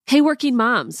Hey, working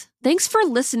moms. Thanks for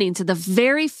listening to the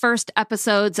very first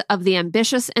episodes of the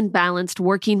Ambitious and Balanced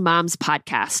Working Moms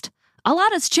podcast. A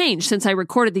lot has changed since I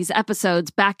recorded these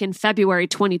episodes back in February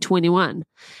 2021.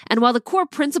 And while the core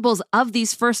principles of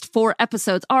these first 4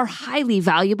 episodes are highly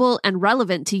valuable and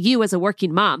relevant to you as a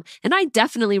working mom, and I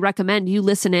definitely recommend you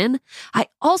listen in, I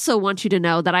also want you to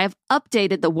know that I have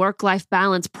updated the work-life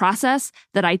balance process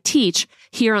that I teach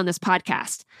here on this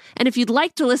podcast. And if you'd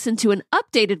like to listen to an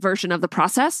updated version of the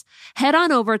process, head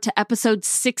on over to episode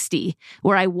 60,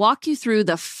 where I walk you through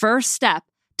the first step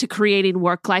to creating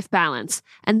work-life balance.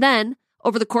 And then,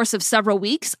 over the course of several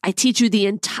weeks, I teach you the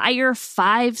entire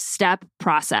 5-step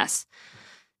process.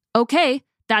 Okay,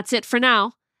 that's it for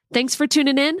now. Thanks for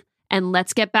tuning in, and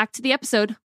let's get back to the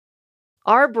episode.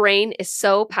 Our brain is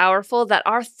so powerful that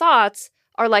our thoughts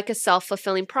are like a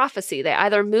self-fulfilling prophecy. They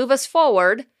either move us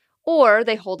forward or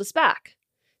they hold us back.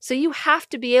 So you have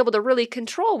to be able to really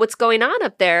control what's going on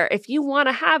up there if you want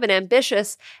to have an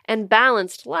ambitious and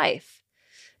balanced life.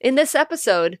 In this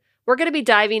episode, we're going to be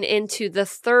diving into the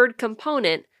third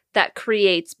component that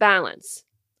creates balance,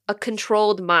 a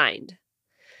controlled mind.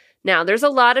 Now, there's a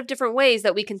lot of different ways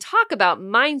that we can talk about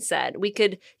mindset. We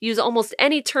could use almost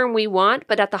any term we want,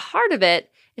 but at the heart of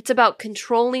it, it's about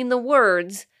controlling the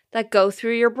words that go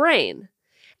through your brain.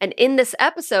 And in this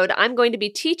episode, I'm going to be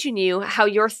teaching you how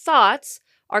your thoughts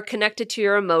are connected to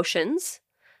your emotions,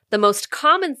 the most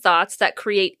common thoughts that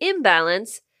create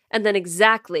imbalance, and then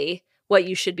exactly what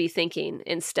you should be thinking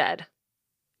instead.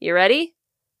 You ready?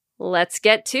 Let's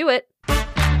get to it.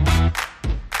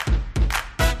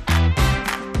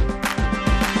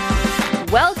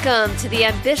 Welcome to the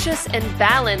Ambitious and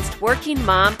Balanced Working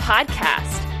Mom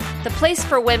podcast, the place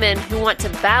for women who want to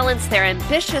balance their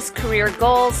ambitious career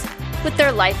goals with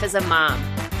their life as a mom.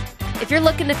 If you're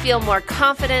looking to feel more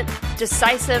confident,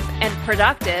 decisive, and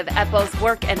productive at both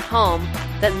work and home,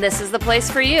 then this is the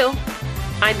place for you.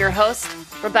 I'm your host,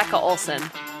 Rebecca Olson.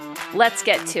 Let's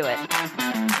get to it.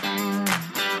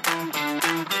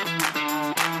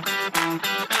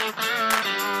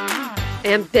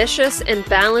 Ambitious and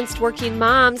balanced working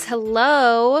moms,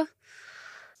 hello.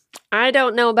 I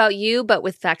don't know about you, but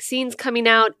with vaccines coming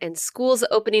out and schools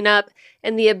opening up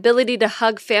and the ability to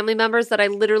hug family members that I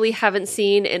literally haven't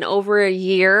seen in over a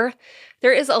year,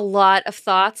 there is a lot of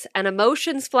thoughts and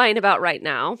emotions flying about right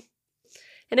now.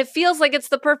 And it feels like it's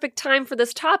the perfect time for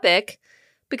this topic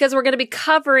because we're going to be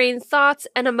covering thoughts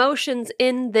and emotions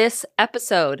in this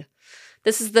episode.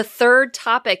 This is the third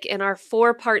topic in our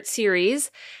 4-part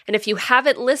series. And if you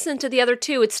haven't listened to the other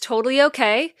 2, it's totally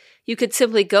okay. You could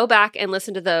simply go back and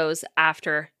listen to those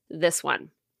after this one.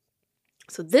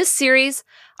 So this series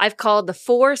I've called the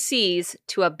 4 C's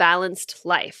to a Balanced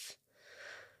Life.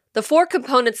 The 4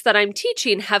 components that I'm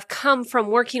teaching have come from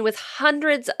working with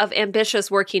hundreds of ambitious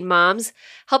working moms,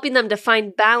 helping them to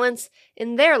find balance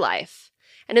in their life.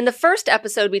 And in the first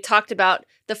episode, we talked about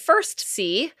the first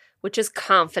C, which is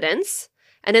confidence.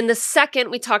 And in the second,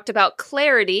 we talked about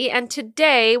clarity. And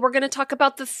today, we're going to talk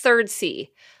about the third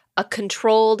C, a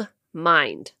controlled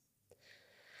mind.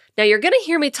 Now, you're going to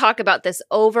hear me talk about this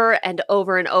over and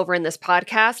over and over in this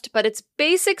podcast, but it's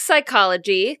basic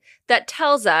psychology that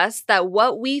tells us that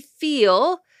what we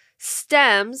feel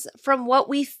stems from what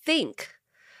we think.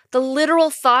 The literal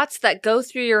thoughts that go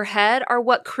through your head are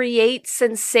what create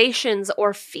sensations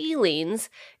or feelings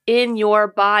in your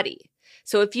body.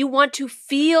 So if you want to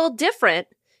feel different,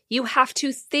 you have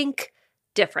to think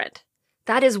different.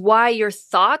 That is why your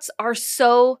thoughts are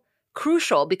so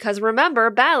crucial, because remember,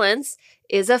 balance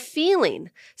is a feeling.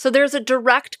 So there's a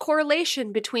direct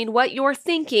correlation between what you're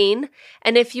thinking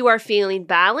and if you are feeling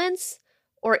balance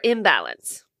or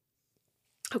imbalance.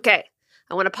 Okay,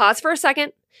 I want to pause for a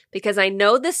second because I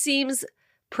know this seems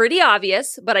pretty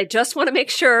obvious, but I just want to make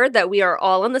sure that we are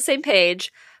all on the same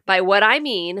page by what I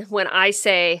mean when I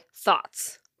say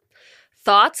thoughts.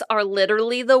 Thoughts are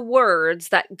literally the words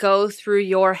that go through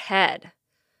your head.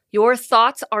 Your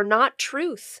thoughts are not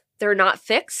truth. They're not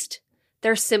fixed.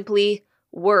 They're simply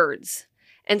words.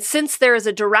 And since there is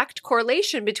a direct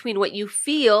correlation between what you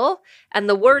feel and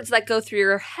the words that go through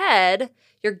your head,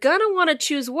 you're going to want to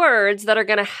choose words that are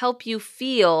going to help you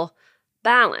feel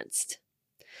balanced.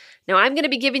 Now, I'm going to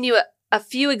be giving you a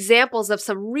few examples of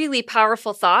some really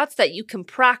powerful thoughts that you can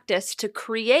practice to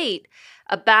create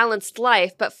a balanced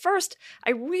life. But first,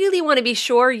 I really want to be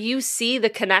sure you see the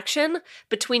connection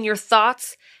between your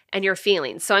thoughts and your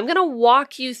feelings. So I'm going to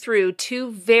walk you through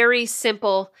 2 very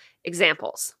simple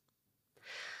examples.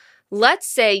 Let's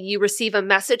say you receive a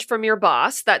message from your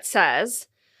boss that says,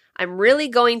 "I'm really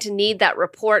going to need that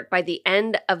report by the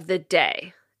end of the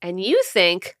day." And you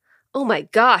think, oh my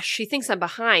gosh, she thinks I'm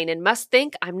behind and must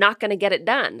think I'm not going to get it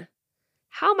done.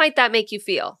 How might that make you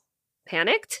feel?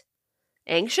 Panicked?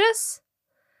 Anxious?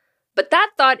 But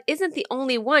that thought isn't the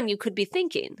only one you could be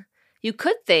thinking. You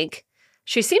could think,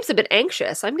 she seems a bit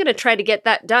anxious. I'm going to try to get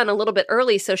that done a little bit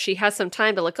early so she has some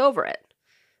time to look over it.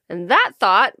 And that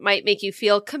thought might make you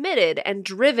feel committed and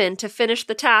driven to finish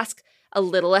the task a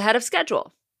little ahead of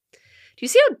schedule. Do you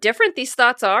see how different these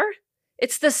thoughts are?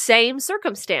 It's the same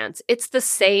circumstance. It's the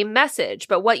same message,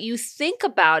 but what you think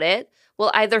about it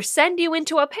will either send you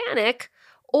into a panic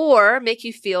or make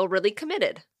you feel really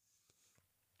committed.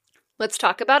 Let's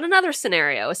talk about another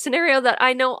scenario, a scenario that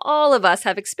I know all of us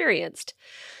have experienced.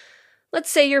 Let's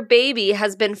say your baby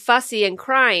has been fussy and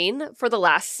crying for the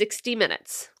last 60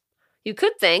 minutes. You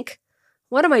could think,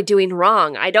 what am I doing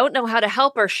wrong? I don't know how to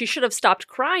help her. She should have stopped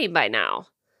crying by now,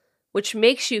 which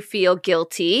makes you feel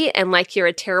guilty and like you're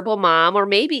a terrible mom, or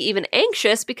maybe even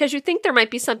anxious because you think there might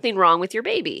be something wrong with your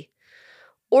baby.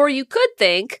 Or you could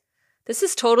think, this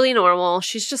is totally normal.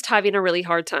 She's just having a really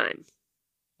hard time,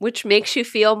 which makes you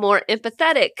feel more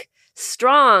empathetic,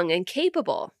 strong, and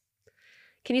capable.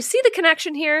 Can you see the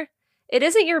connection here? It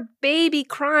isn't your baby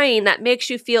crying that makes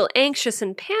you feel anxious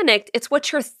and panicked. It's what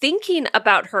you're thinking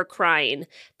about her crying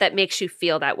that makes you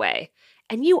feel that way.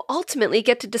 And you ultimately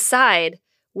get to decide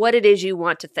what it is you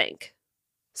want to think.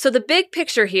 So the big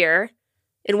picture here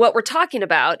in what we're talking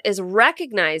about is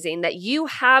recognizing that you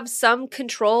have some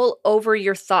control over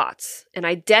your thoughts and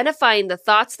identifying the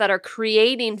thoughts that are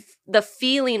creating the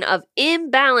feeling of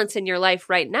imbalance in your life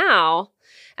right now,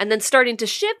 and then starting to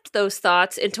shift those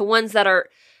thoughts into ones that are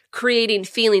creating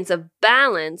feelings of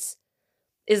balance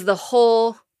is the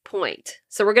whole point.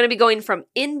 So we're going to be going from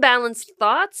imbalanced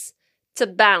thoughts to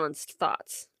balanced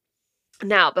thoughts.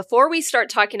 Now, before we start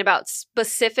talking about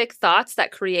specific thoughts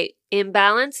that create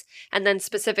imbalance and then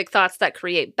specific thoughts that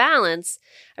create balance,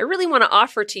 I really want to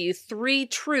offer to you 3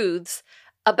 truths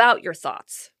about your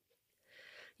thoughts.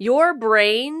 Your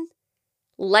brain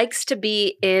likes to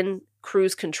be in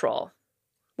cruise control,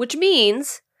 which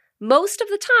means most of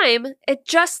the time, it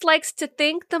just likes to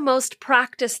think the most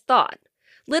practiced thought.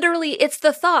 Literally, it's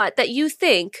the thought that you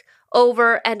think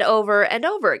over and over and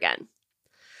over again.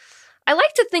 I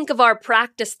like to think of our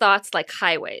practice thoughts like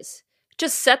highways.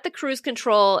 Just set the cruise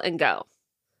control and go.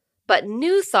 But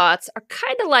new thoughts are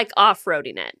kind of like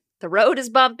off-roading it. The road is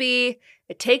bumpy,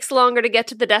 it takes longer to get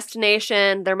to the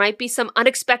destination, there might be some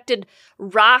unexpected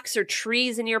rocks or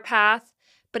trees in your path.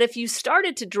 But if you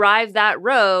started to drive that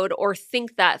road or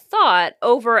think that thought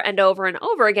over and over and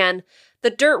over again, the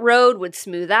dirt road would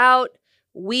smooth out,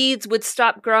 weeds would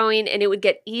stop growing, and it would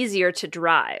get easier to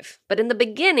drive. But in the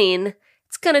beginning,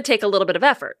 it's going to take a little bit of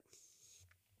effort.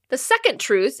 The second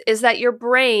truth is that your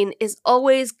brain is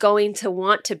always going to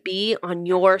want to be on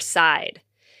your side.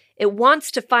 It wants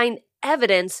to find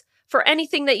evidence for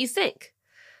anything that you think.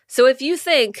 So if you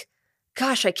think,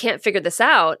 gosh, I can't figure this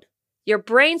out, your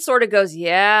brain sort of goes,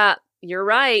 yeah, you're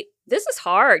right. This is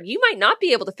hard. You might not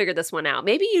be able to figure this one out.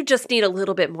 Maybe you just need a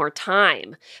little bit more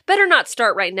time. Better not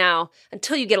start right now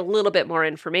until you get a little bit more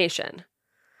information.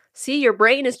 See, your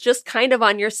brain is just kind of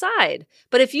on your side.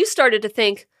 But if you started to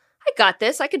think, I got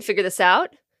this, I can figure this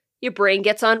out, your brain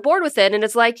gets on board with it and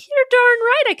it's like, you're darn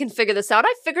right I can figure this out.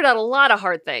 I figured out a lot of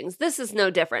hard things. This is no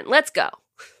different. Let's go.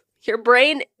 Your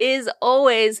brain is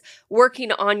always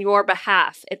working on your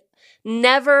behalf. It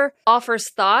never offers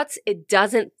thoughts it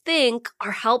doesn't think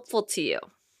are helpful to you.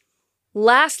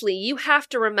 Lastly, you have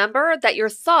to remember that your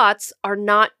thoughts are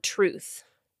not truth.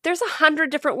 There's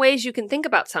 100 different ways you can think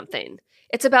about something.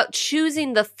 It's about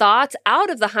choosing the thoughts out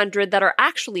of the 100 that are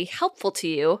actually helpful to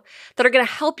you, that are going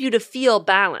to help you to feel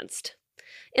balanced.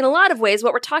 In a lot of ways,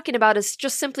 what we're talking about is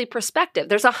just simply perspective.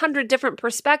 There's 100 different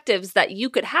perspectives that you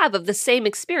could have of the same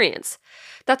experience.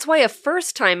 That's why a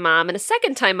first-time mom and a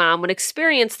second-time mom would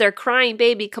experience their crying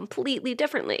baby completely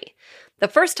differently. The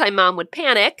first-time mom would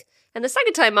panic, and the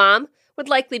second-time mom would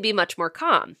likely be much more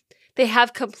calm. They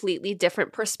have completely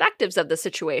different perspectives of the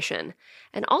situation.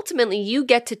 And ultimately, you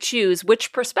get to choose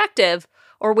which perspective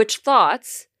or which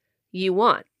thoughts you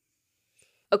want.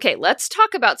 Okay, let's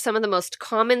talk about some of the most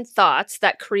common thoughts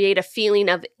that create a feeling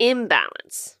of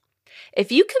imbalance. If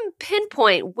you can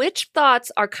pinpoint which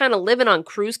thoughts are kind of living on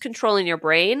cruise control in your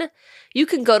brain, you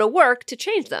can go to work to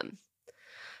change them.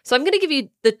 So I'm going to give you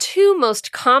the 2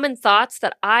 most common thoughts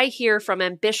that I hear from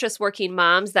ambitious working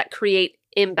moms that create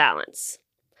imbalance.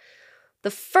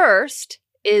 The first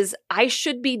is, I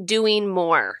should be doing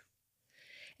more.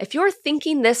 If you're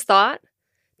thinking this thought,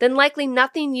 then likely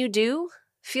nothing you do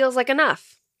feels like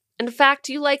enough. In fact,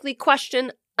 you likely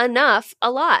question enough a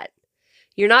lot.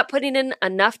 You're not putting in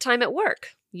enough time at work.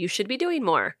 You should be doing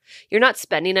more. You're not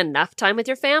spending enough time with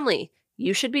your family.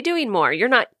 You should be doing more. You're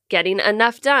not getting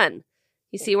enough done.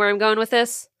 You see where I'm going with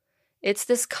this? It's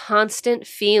this constant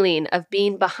feeling of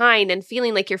being behind and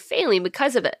feeling like you're failing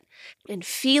because of it. And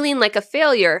feeling like a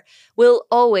failure will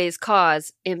always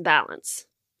cause imbalance.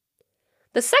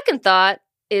 The second thought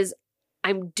is,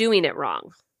 I'm doing it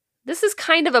wrong. This is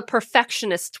kind of a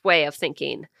perfectionist way of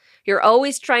thinking. You're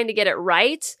always trying to get it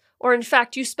right, or in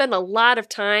fact, you spend a lot of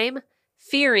time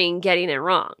fearing getting it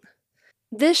wrong.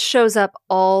 This shows up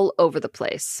all over the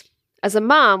place. As a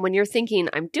mom, when you're thinking,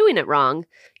 I'm doing it wrong,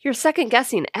 you're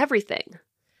second-guessing everything.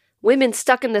 Women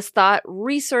stuck in this thought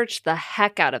research the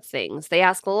heck out of things. They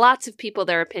ask lots of people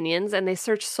their opinions, and they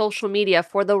search social media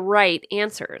for the right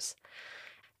answers.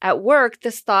 At work,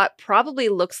 this thought probably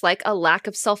looks like a lack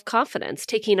of self-confidence,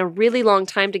 taking a really long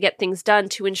time to get things done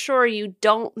to ensure you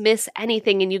don't miss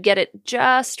anything and you get it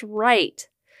just right.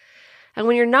 And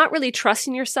when you're not really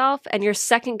trusting yourself and you're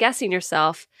second-guessing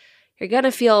yourself, you're going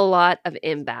to feel a lot of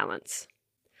imbalance.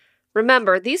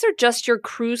 Remember, these are just your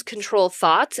cruise control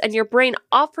thoughts, and your brain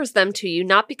offers them to you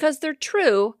not because they're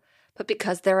true, but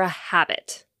because they're a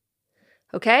habit.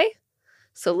 Okay?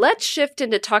 So let's shift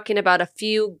into talking about a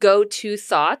few go-to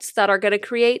thoughts that are going to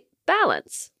create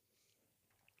balance.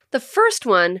 The first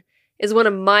one is one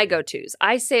of my go-tos.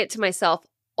 I say it to myself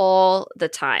all the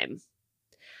time.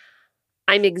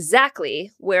 I'm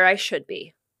exactly where I should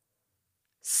be.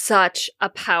 Such a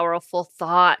powerful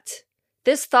thought.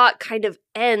 This thought kind of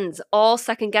ends all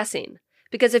second guessing,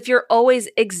 because if you're always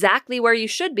exactly where you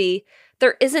should be,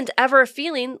 there isn't ever a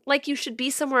feeling like you should be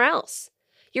somewhere else.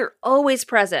 You're always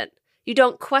present. You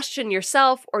don't question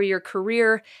yourself or your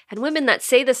career, and women that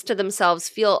say this to themselves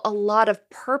feel a lot of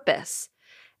purpose.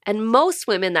 And most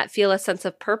women that feel a sense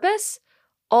of purpose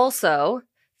also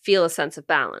feel a sense of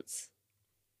balance.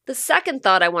 The second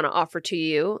thought I want to offer to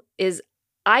you is,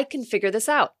 I can figure this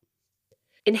out.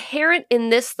 Inherent in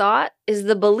this thought is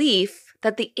the belief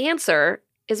that the answer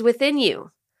is within you.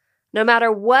 No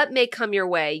matter what may come your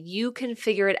way, you can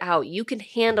figure it out. You can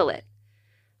handle it.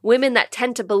 Women that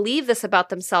tend to believe this about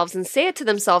themselves and say it to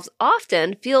themselves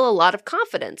often feel a lot of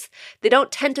confidence. They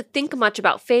don't tend to think much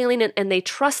about failing, and they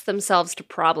trust themselves to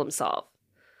problem solve.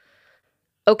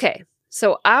 Okay,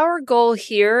 so our goal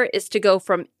here is to go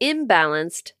from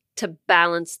imbalanced to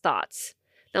balanced thoughts.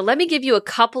 Now, let me give you a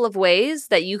couple of ways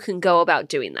that you can go about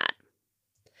doing that.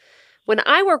 When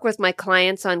I work with my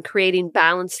clients on creating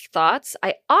balanced thoughts,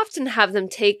 I often have them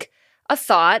take a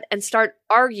thought and start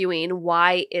arguing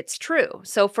why it's true.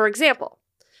 So, for example,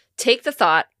 take the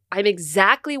thought, I'm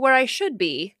exactly where I should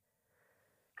be,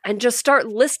 and just start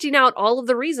listing out all of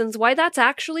the reasons why that's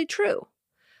actually true.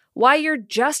 Why you're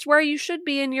just where you should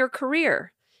be in your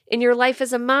career, in your life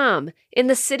as a mom, in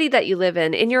the city that you live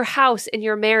in your house, in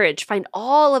your marriage. Find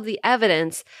all of the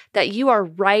evidence that you are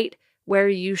right where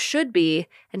you should be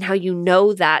and how you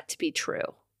know that to be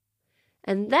true.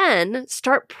 And then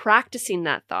start practicing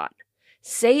that thought.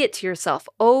 Say it to yourself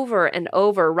over and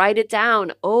over. Write it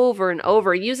down over and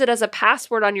over. Use it as a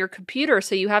password on your computer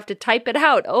so you have to type it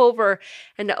out over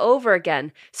and over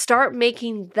again. Start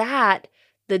making that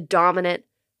the dominant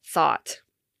thought.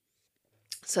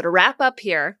 So to wrap up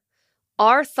here,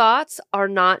 our thoughts are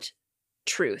not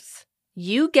truth.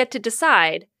 You get to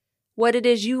decide what it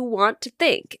is you want to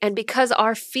think. And because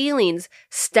our feelings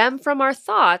stem from our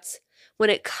thoughts, when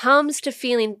it comes to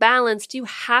feeling balanced, you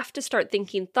have to start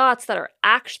thinking thoughts that are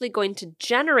actually going to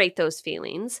generate those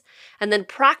feelings and then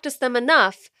practice them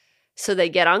enough so they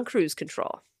get on cruise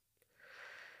control.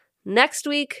 Next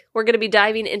week, we're going to be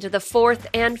diving into the fourth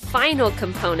and final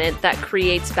component that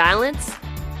creates balance,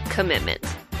 commitment.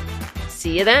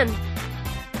 See you then.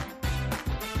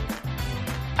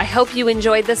 I hope you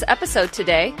enjoyed this episode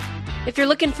today. If you're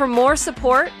looking for more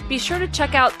support, be sure to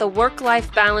check out the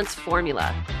Work-Life Balance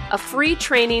Formula, a free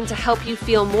training to help you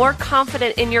feel more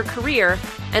confident in your career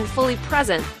and fully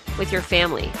present with your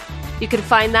family. You can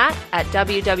find that at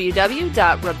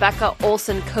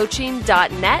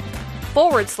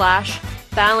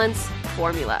www.rebeccaolsoncoaching.net/balance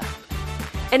formula.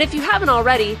 And if you haven't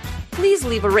already, please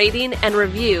leave a rating and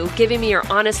review giving me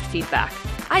your honest feedback.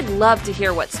 I'd love to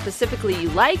hear what specifically you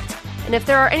liked and if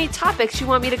there are any topics you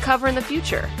want me to cover in the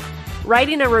future.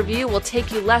 Writing a review will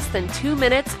take you less than 2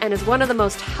 minutes and is one of the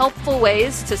most helpful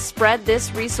ways to spread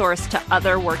this resource to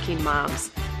other working moms.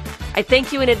 I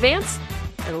thank you in advance,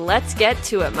 and let's get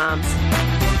to it, moms.